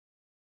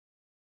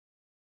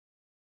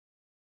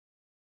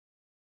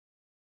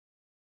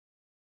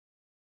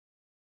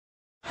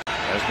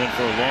Has been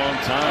for a long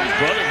time.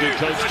 Brother be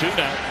coach too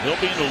now. He'll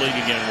be in the league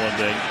again one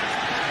day.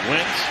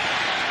 Wentz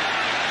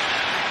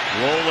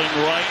rolling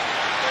right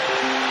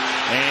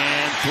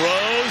and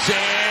throws,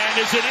 and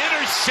is it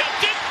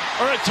intercepted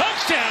or a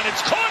touchdown?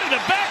 It's caught in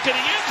the back of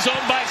the end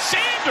zone by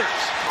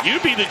Sanders.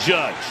 You be the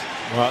judge.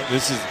 Well,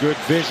 this is good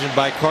vision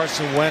by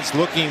Carson Wentz,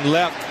 looking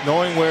left,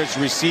 knowing where his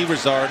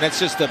receivers are, and that's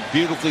just a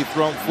beautifully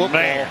thrown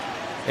football. Man.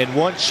 And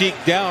 1 cheek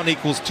down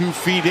equals 2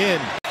 feet in.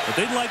 But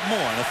they'd like more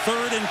on a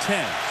 3rd and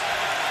 10.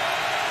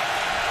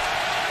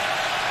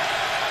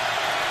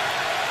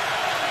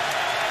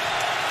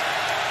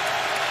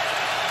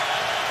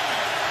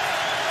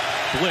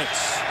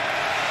 Blitz.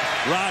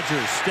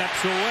 Rodgers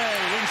steps away,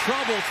 in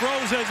trouble,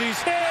 throws as he's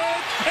hit,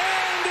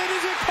 and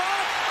is it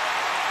caught?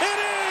 It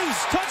is!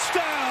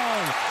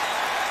 Touchdown!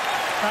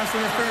 Pass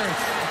interference.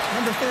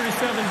 Number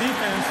 37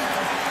 defense.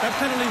 That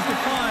penalty's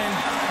declined.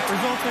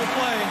 Results will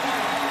play.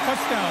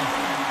 Touchdown.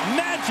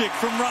 Magic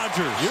from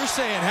Rodgers. You're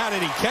saying how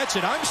did he catch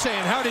it? I'm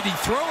saying how did he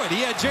throw it?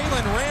 He had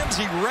Jalen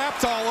Ramsey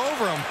wrapped all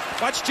over him.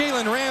 Watch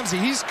Jalen Ramsey.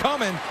 He's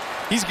coming.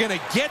 He's going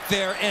to get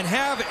there and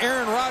have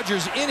Aaron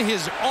Rodgers in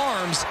his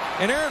arms.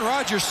 And Aaron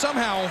Rodgers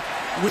somehow,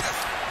 with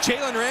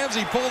Jalen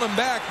Ramsey pulling him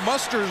back,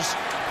 musters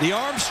the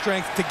arm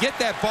strength to get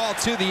that ball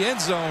to the end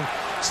zone.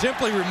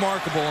 Simply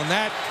remarkable. And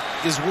that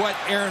is what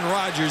Aaron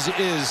Rodgers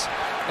is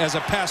as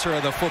a passer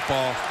of the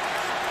football.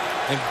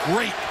 And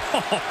great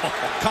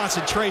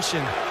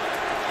concentration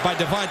by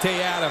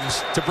Devontae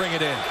Adams to bring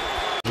it in.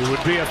 It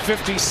would be a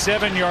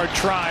 57-yard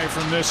try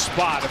from this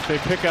spot if they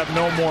pick up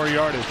no more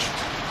yardage.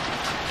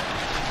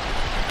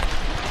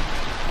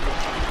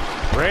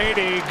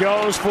 Brady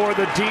goes for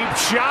the deep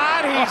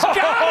shot. He's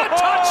got a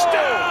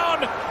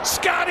touchdown!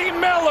 Scotty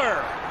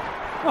Miller.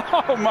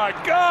 Oh, my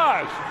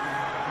gosh.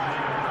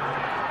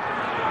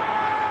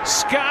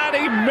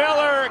 Scotty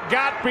Miller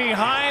got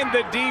behind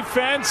the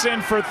defense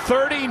and for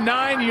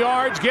 39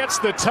 yards gets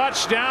the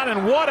touchdown.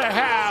 And what a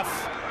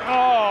half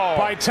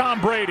by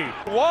Tom Brady.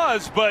 It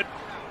was, but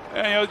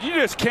you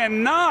just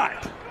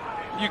cannot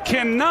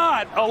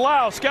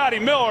allow Scotty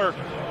Miller,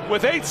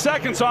 with 8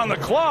 seconds on the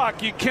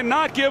clock, you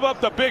cannot give up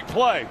the big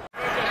play.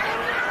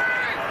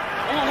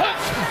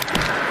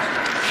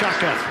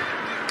 Shotcut.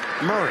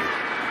 Murray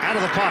out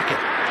of the pocket.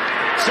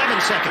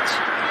 7 seconds.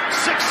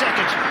 6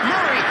 seconds.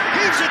 Murray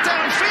heaves it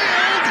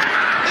downfield.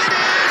 It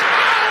is.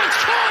 Oh, it's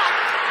caught.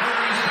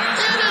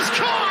 It is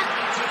caught.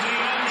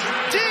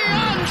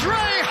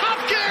 DeAndre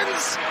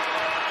Hopkins.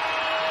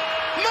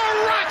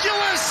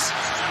 Miraculous.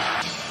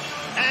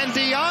 And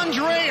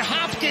DeAndre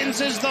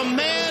Hopkins is the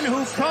man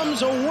who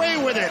comes away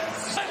with it.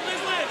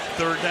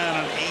 3rd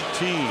down and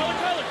 18.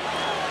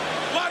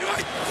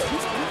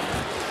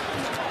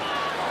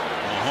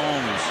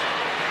 Mahomes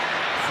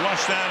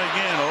flushed out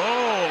again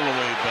all the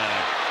way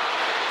back.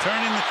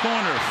 Turning the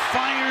corner,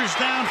 fires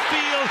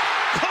downfield,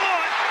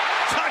 caught,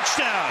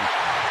 touchdown.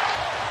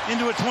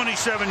 Into a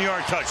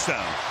 27-yard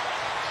touchdown.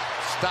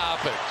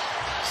 Stop it.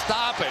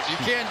 Stop it. You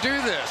can't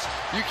do this.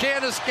 You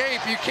can't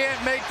escape. You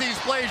can't make these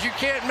plays. You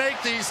can't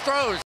make these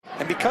throws.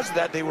 And because of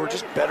that, they were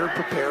just better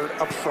prepared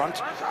up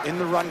front in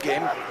the run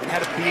game and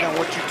had a beat on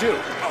what you do.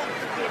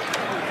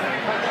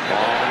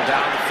 Ball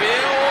down the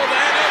field,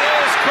 and it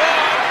is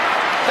caught.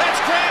 That's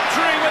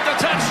Crabtree with the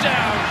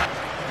touchdown.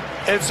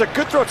 And it's a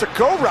good throw. It's a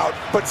go route,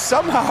 but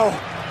somehow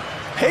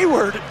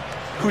Hayward,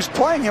 who's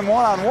playing him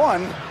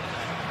one-on-one,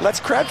 lets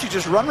Crabtree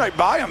just run right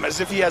by him as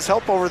if he has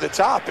help over the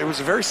top. It was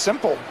very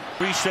simple.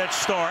 Reset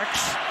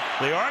Starks.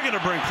 They are going to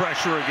bring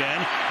pressure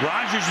again.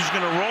 Rodgers is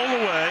going to roll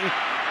away.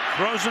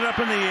 Throws it up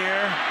in the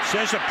air.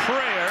 Says a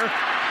prayer.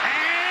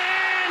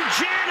 And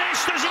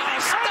Janis does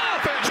it.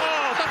 Stop it.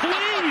 Oh,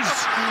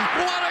 please.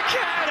 What a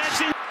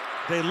catch.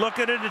 They look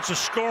at it. It's a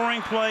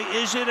scoring play.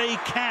 Is it a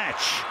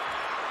catch?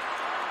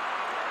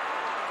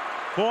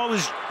 Ball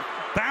is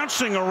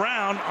bouncing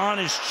around on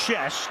his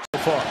chest.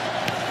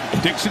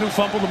 Dixon, who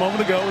fumbled a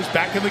moment ago, is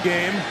back in the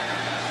game.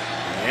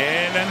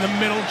 And in the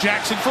middle,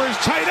 Jackson for his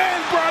tight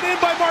end, brought in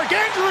by Mark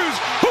Andrews,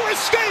 who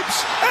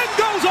escapes and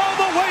goes all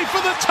the way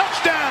for the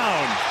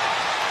touchdown.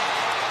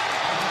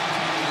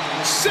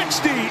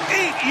 68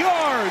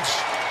 yards,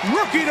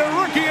 rookie to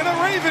rookie, and the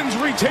Ravens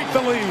retake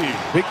the lead.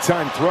 Big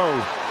time throw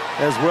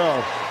as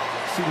well.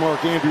 See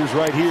Mark Andrews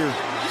right here,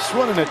 just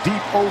running a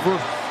deep over.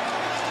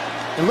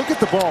 And look at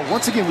the ball.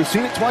 Once again, we've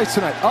seen it twice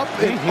tonight. Up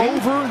and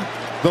over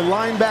the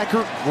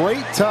linebacker.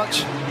 Great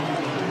touch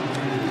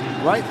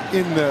right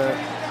in the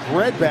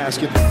bread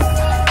basket.